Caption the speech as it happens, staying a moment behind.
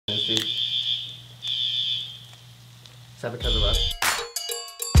dude. Is that because of us?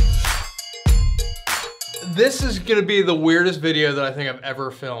 This is gonna be the weirdest video that I think I've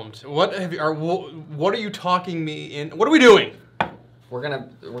ever filmed. What are you talking me in? What are we doing? We're gonna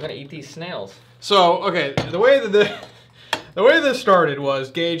eat these snails. So okay, the way this started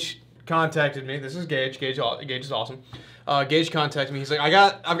was Gage contacted me. This is Gage. Gage is awesome. Gage contacted me. He's like,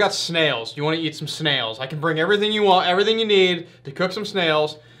 I've got snails. Do you want to eat some snails? I can bring everything you want, everything you need to cook some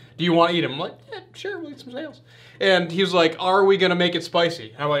snails. Do you want to eat them? I'm like, yeah, sure, we'll eat some snails. And he was like, are we gonna make it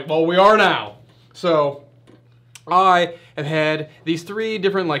spicy? And I'm like, well, we are now. So I have had these 3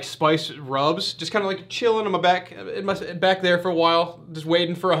 different like spice rubs, just kind of like chilling on my back there for a while, just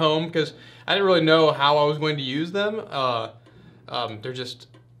waiting for a home because I didn't really know how I was going to use them. They're just,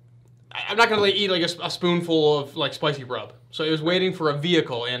 I'm not gonna like eat like a spoonful of like spicy rub. So it was waiting for a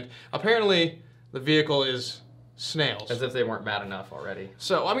vehicle, and apparently the vehicle is snails. As if they weren't bad enough already.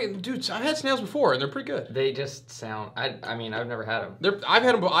 So I mean, dude, I've had snails before, and they're pretty good. They just sound. I mean, I've never had them. I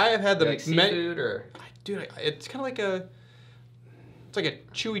have had them. Like seafood or. Dude, it's kind of like it's like a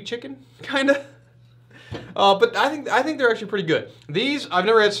chewy chicken, kind of. But I think they're actually pretty good. These, I've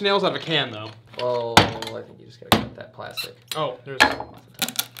never had snails out of a can though. Well, I think you just gotta cut that plastic. Oh, there's. Yeah,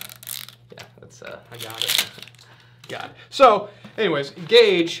 that's. I got it. Got it. So, anyways,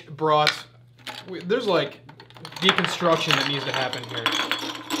 Gage brought. There's like deconstruction that needs to happen here.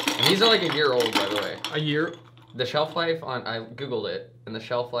 And these are like a year old, by the way. A year. The shelf life on, I googled it, and the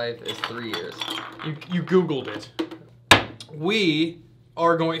shelf life is 3 years. You googled it. We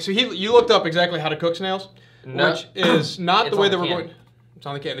are going. So you looked up exactly how to cook snails, No. which is not the way that we're can. going. It's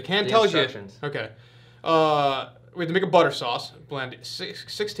on the can. The can The tells you. instructions. Okay. We have to make a butter sauce. Blend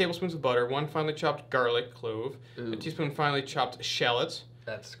 6 tablespoons of butter, 1 finely chopped garlic clove, Ooh. a teaspoon finely chopped shallots,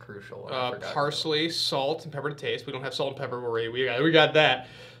 That's crucial. I forgot parsley, salt, and pepper to taste. We don't have salt and pepper, but we got that.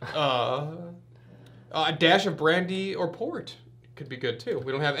 A dash of brandy or port could be good too.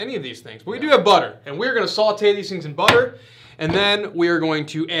 We don't have any of these things, but we do have butter, and we're going to saute these things in butter, and then we are going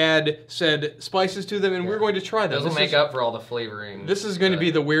to add said spices to them, and we're going to try them. Those will make up for all the flavoring. This is going to be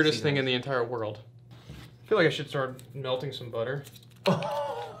the weirdest thing in seasonings. the entire world. I feel like I should start melting some butter.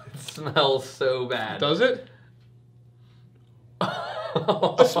 Oh, it smells so bad. Does it?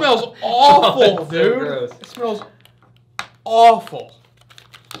 It smells awful, It's so dude. gross. It smells awful.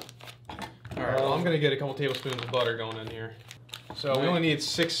 All right, well, I'm gonna get a couple tablespoons of butter going in here. So we only need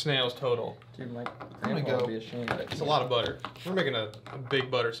 6 snails total. Dude, my gonna grandpa go. would be ashamed of it. It's a lot of butter. We're making a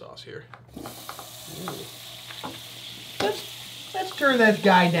big butter sauce here. Let's turn that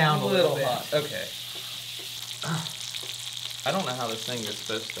guy down A little hot. Okay. I don't know how this thing is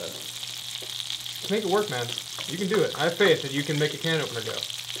supposed to. Just make it work, man. You can do it. I have faith that you can make a can opener go.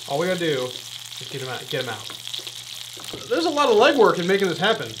 All we gotta do is get them out. There's a lot of legwork in making this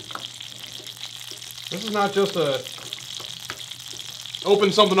happen. This is not just a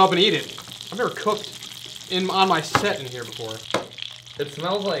open something up and eat it. I've never cooked on my set in here before. It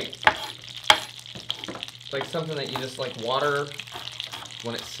smells like something that you just like water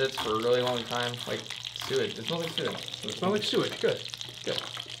when it sits for a really long time, like sewage. It smells like sewage. It smells like sewage. Good. Good.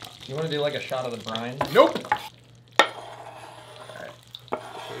 You want to do like a shot of the brine? Nope. Alright.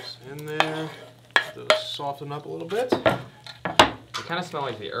 Put this in there. Let those soften up a little bit. They kind of smell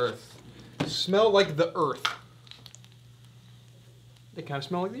like the earth. Smell like the earth. They kind of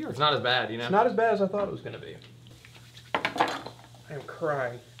smell like the earth. It's not as bad, you know? It's not as bad as I thought it was going to be. I am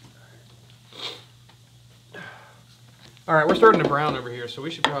crying. All right, we're starting to brown over here, so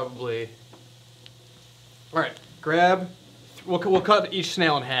we should probably... All right, grab... We'll cut each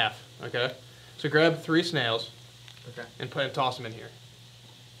snail in half, okay? So grab 3 snails. Okay. And toss them in here.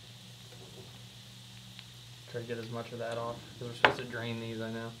 Try to get as much of that off, because we're supposed to drain these,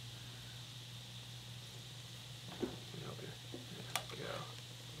 I know.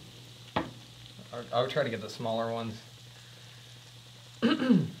 I would try to get the smaller ones.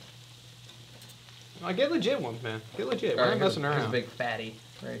 I get legit ones, man. Get legit. We're All not right, messing here's around. a big fatty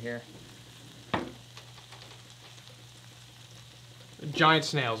right here. Giant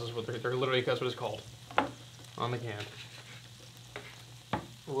snails is what they're literally, that's what it's called on the can.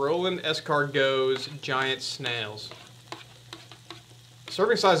 Roland Escargot's giant snails.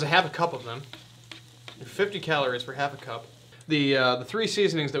 Serving size is half a cup of them. 50 calories for half a cup. The 3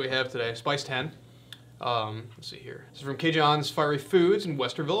 seasonings that we have today, Spice 10. Let's see here. This is from Cajuns Fiery Foods in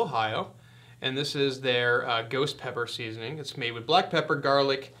Westerville, Ohio. And this is their ghost pepper seasoning. It's made with black pepper,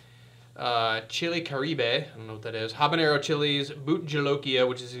 garlic, chili caribe, I don't know what that is, habanero chilies, boot jalokia,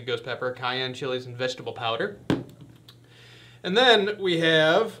 which is a ghost pepper, cayenne chilies, and vegetable powder. And then we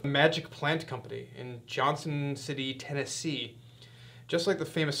have Magic Plant Company in Johnson City, Tennessee. Just like the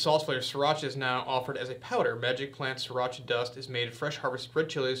famous sauce flavor, sriracha is now offered as a powder. Magic Plant Sriracha Dust is made of fresh harvested red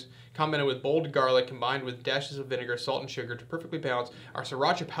chilies, complemented with bold garlic, combined with dashes of vinegar, salt, and sugar to perfectly balance our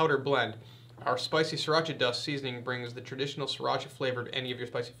sriracha powder blend. Our spicy sriracha dust seasoning brings the traditional sriracha flavor to any of your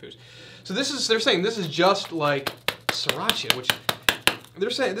spicy foods. So they're saying this is just like sriracha, which they're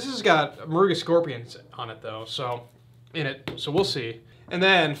saying this has got Moruga scorpions on it though, so we'll see. And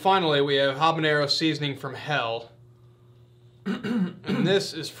then finally we have habanero seasoning from hell. And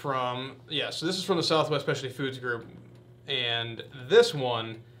this is from, so this is from the Southwest Specialty Foods Group. And this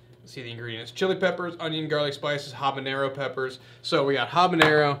one, let's see the ingredients: chili peppers, onion, garlic, spices, habanero peppers. So we got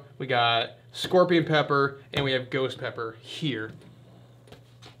habanero, we got scorpion pepper, and we have ghost pepper here.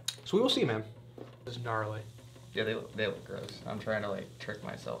 So we will see, man. This is gnarly. Yeah, they look gross. I'm trying to like trick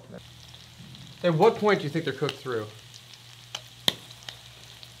myself. At what point do you think they're cooked through?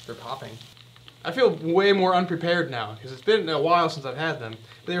 They're popping. I feel way more unprepared now because it's been a while since I've had them.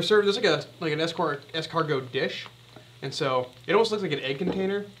 They were served as like an escargot dish, and so it almost looks like an egg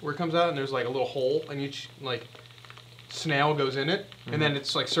container where it comes out and there's like a little hole and each like snail goes in it, and then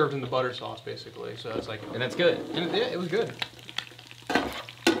it's like served in the butter sauce basically. So it's like, and it's good. And it was good. I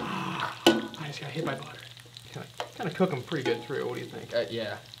just got hit by butter. Kind of cook them pretty good through. What do you think?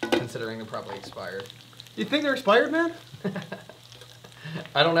 Yeah, considering they're probably expired. You think they're expired, man?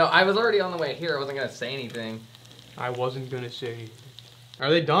 I don't know. I was already on the way here. I wasn't gonna say anything. I wasn't gonna say anything. Are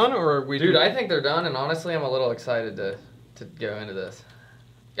they done or are we? Dude, I think they're done, and honestly, I'm a little excited to go into this.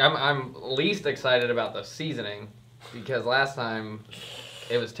 I'm least excited about the seasoning because last time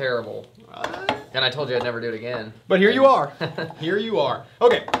it was terrible, and I told you I'd never do it again. But here you are. Here you are.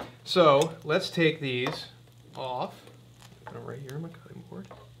 Okay, so let's take these off. Put them right here on my cutting board.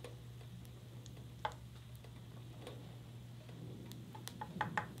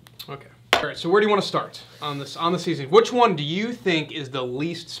 Okay. All right. So where do you want to start on the seasoning? Which one do you think is the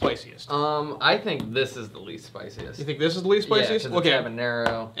least spiciest? I think this is the least spiciest. You think this is the least spiciest? Yeah, okay. It's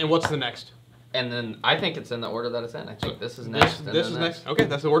habanero. And what's the next? And then I think it's in the order that it's in. I think this is next. This is next. Okay,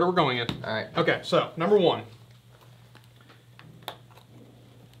 that's the order we're going in. All right. Okay. So number one.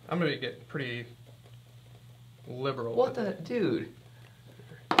 I'm gonna get pretty liberal. What the dude?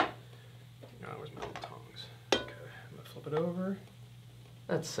 Oh, where's my little tongs? Okay, I'm gonna flip it over.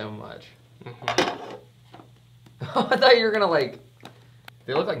 That's so much. Mm-hmm. I thought you were gonna like.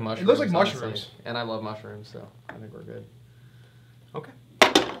 They look like mushrooms. It looks like honestly. mushrooms, and I love mushrooms, so I think we're good. Okay.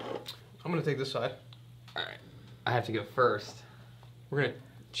 I'm gonna take this side. All right. I have to go first. We're gonna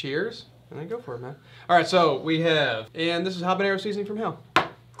cheers and then go for it, man. All right, so we have, and this is habanero seasoning from hell.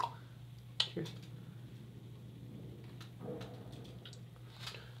 Cheers.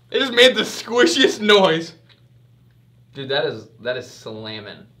 It just made the squishiest noise. Dude, that is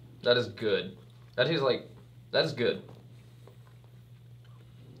slamming. That is good. That is good.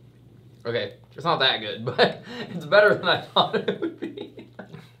 Okay, it's not that good, but it's better than I thought it would be.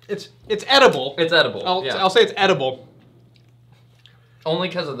 It's edible. It's edible. I'll say it's edible. Only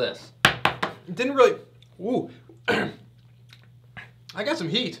because of this. It didn't really. Ooh. I got some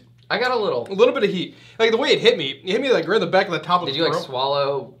heat. I got a little bit of heat. Like the way it hit me like right in the back of the top of the throat. Did you like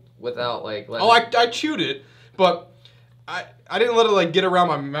swallow without like? Oh, I chewed it, but I didn't let it like get around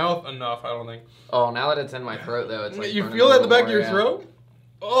my mouth enough. I don't think. Oh, now that it's in my throat though, it's like. You feel that in the back of your throat?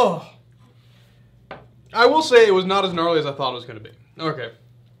 Oh. I will say it was not as gnarly as I thought it was going to be. Okay.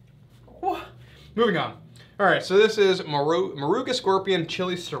 Moving on. All right, so this is Moruga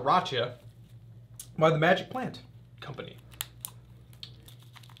Scorpion-Chili-Sriracha by the Magic Plant Company.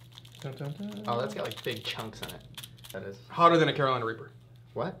 Dun, dun, dun. Oh, that's got like big chunks in it. That is. Hotter than a Carolina Reaper.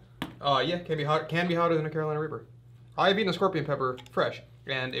 What? Yeah, can be hotter than a Carolina Reaper. I've eaten a scorpion pepper fresh,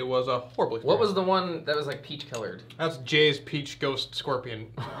 and it was a horrible experience. What was the one that was like peach colored? That's Jay's Peach Ghost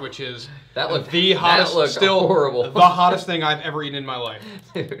Scorpion, which is the hottest, still horrible. The hottest thing I've ever eaten in my life.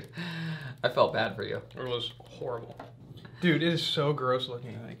 Dude, I felt bad for you. It was horrible. Dude, it is so gross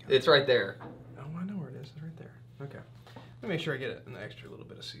looking. It's right there. Oh, I know where it is. It's right there. Okay. Let me make sure I get an extra little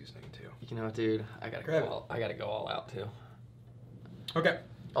bit of seasoning too. You know what, dude? I gotta go all out too. Okay.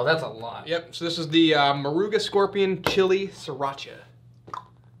 Oh, that's a lot. Yep. So this is the Moruga Scorpion-Chili-Sriracha.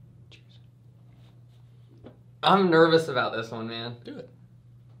 Cheers. I'm nervous about this one, man. Do it.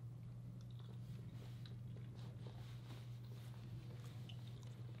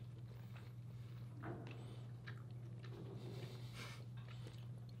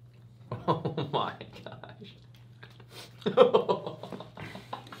 Oh my gosh.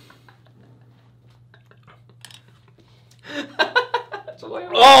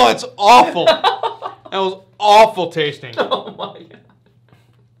 Oh, it's awful. That was awful tasting. Oh my god.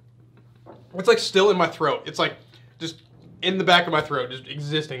 It's like still in my throat. It's like just in the back of my throat, just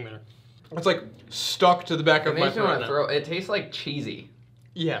existing there. It's like stuck to the back of my throat now. It tastes like cheesy.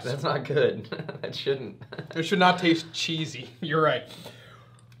 Yes. That's not good. That shouldn't. It should not taste cheesy. You're right.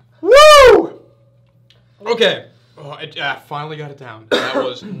 Woo! Okay. Oh, I finally got it down. That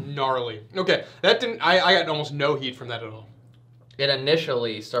was gnarly. Okay, that didn't. I got almost no heat from that at all. It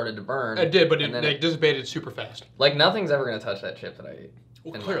initially started to burn. It did, but it dissipated super fast. Like nothing's ever gonna touch that chip that I ate.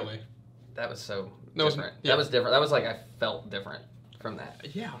 Well, clearly. That was so different. That was different. That was like I felt different from that.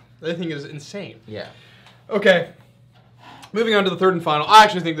 Yeah, that thing is insane. Yeah. Okay. Moving on to the third and final. I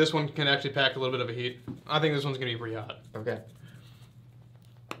actually think this one can actually pack a little bit of a heat. I think this one's gonna be pretty hot. Okay.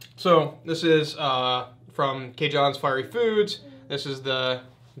 So this is from Cajon's Fiery Foods. This is the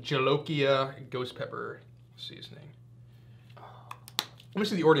Jolokia Ghost Pepper Seasoning. Let me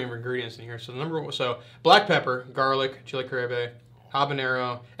see the order of ingredients in here. So black pepper, garlic, chili caribe,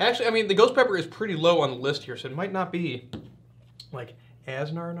 habanero. Actually, I mean the ghost pepper is pretty low on the list here, so it might not be like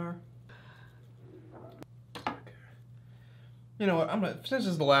as nar. Okay. You know what? Since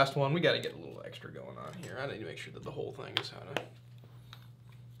this is the last one, we got to get a little extra going on here. I need to make sure that the whole thing is how to.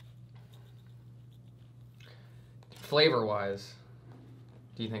 Flavor-wise,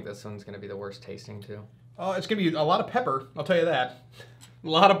 do you think this one's gonna be the worst tasting too? Oh, it's gonna be a lot of pepper. I'll tell you that. A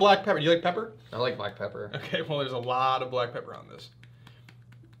lot of black pepper. Do you like pepper? I like black pepper. Okay, well, there's a lot of black pepper on this.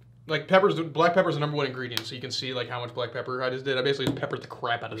 Like black pepper's the #1 ingredient, so you can see like how much black pepper I just did. I basically peppered the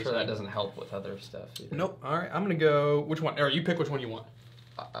crap out of this. Sure, that doesn't help with other stuff either. Nope. All right, I'm gonna go. Which one? Or you pick which one you want.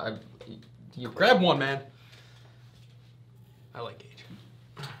 You grab one, man. I like Gage.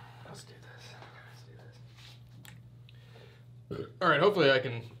 Let's do this. All right, hopefully I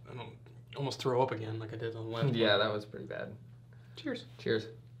don't almost throw up again like I did on the last one. Yeah, that was pretty bad. Cheers. Cheers.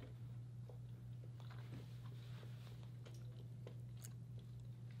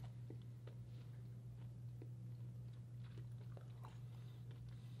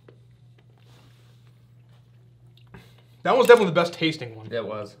 That was definitely the best tasting one. It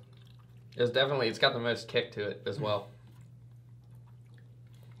was. It's got the most kick to it as well.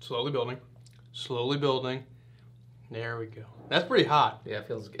 Slowly building. Slowly building. There we go. That's pretty hot. Yeah,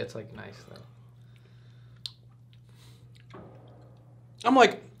 it's like nice though. I'm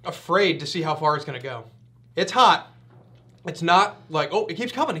like afraid to see how far it's gonna go. It's hot. It's not like, oh, it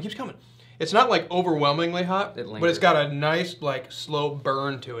keeps coming, it keeps coming. It's not like overwhelmingly hot, but it's got a nice like slow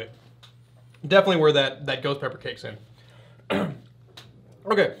burn to it. Definitely where that ghost pepper kicks in.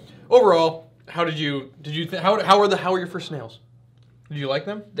 Okay, overall, how were your first snails? Did you like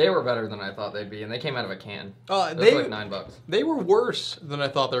them? They were better than I thought they'd be, and they came out of a can. They were like $9. They were worse than I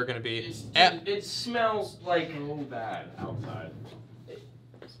thought they were gonna be. It smells like so bad outside.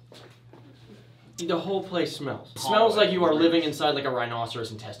 The whole place smells. It smells like you are living inside like a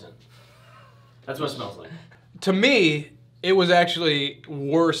rhinoceros intestine. That's what it smells like. To me, it was actually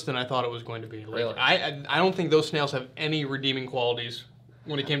worse than I thought it was going to be. Like, Really? I don't think those snails have any redeeming qualities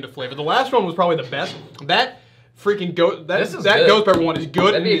when it came to flavor. The last one was probably the best. That freaking ghost ghost pepper one is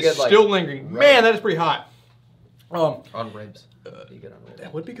good and it's still lingering. Rib. Man, that is pretty hot. On ribs. Be good on ribs.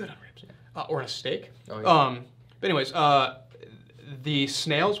 That would be good on ribs. Or on a steak. Oh, yeah. But anyways, the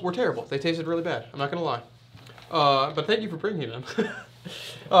snails were terrible. They tasted really bad. I'm not gonna lie. But thank you for bringing them.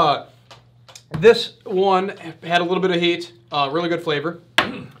 This one had a little bit of heat. Really good flavor.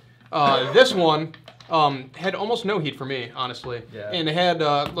 This one had almost no heat for me, honestly. Yeah. And it had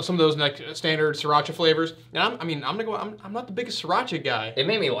some of those like standard sriracha flavors. And I'm not the biggest sriracha guy. It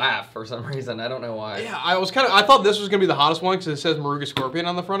made me laugh for some reason. I don't know why. Yeah, I thought this was gonna be the hottest one because it says Maruga Scorpion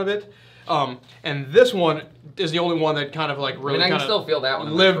on the front of it. And this one is the only one that kind of like really I can still feel that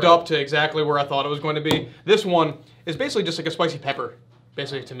one lived up to exactly where I thought it was going to be. This one is basically just like a spicy pepper,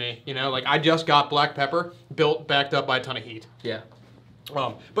 basically to me. You know, like I just got black pepper backed up by a ton of heat. Yeah.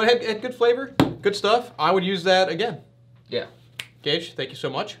 But it had good flavor, good stuff. I would use that again. Yeah. Gage, thank you so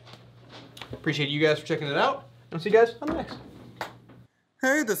much. Appreciate you guys for checking it out. And I'll see you guys on the next.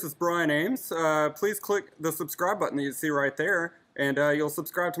 Hey, this is Brian Ames. Please click the subscribe button that you see right there, and you'll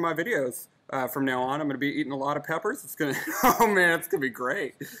subscribe to my videos. From now on, I'm going to be eating a lot of peppers. It's going to, oh man, it's going to be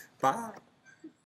great. Bye.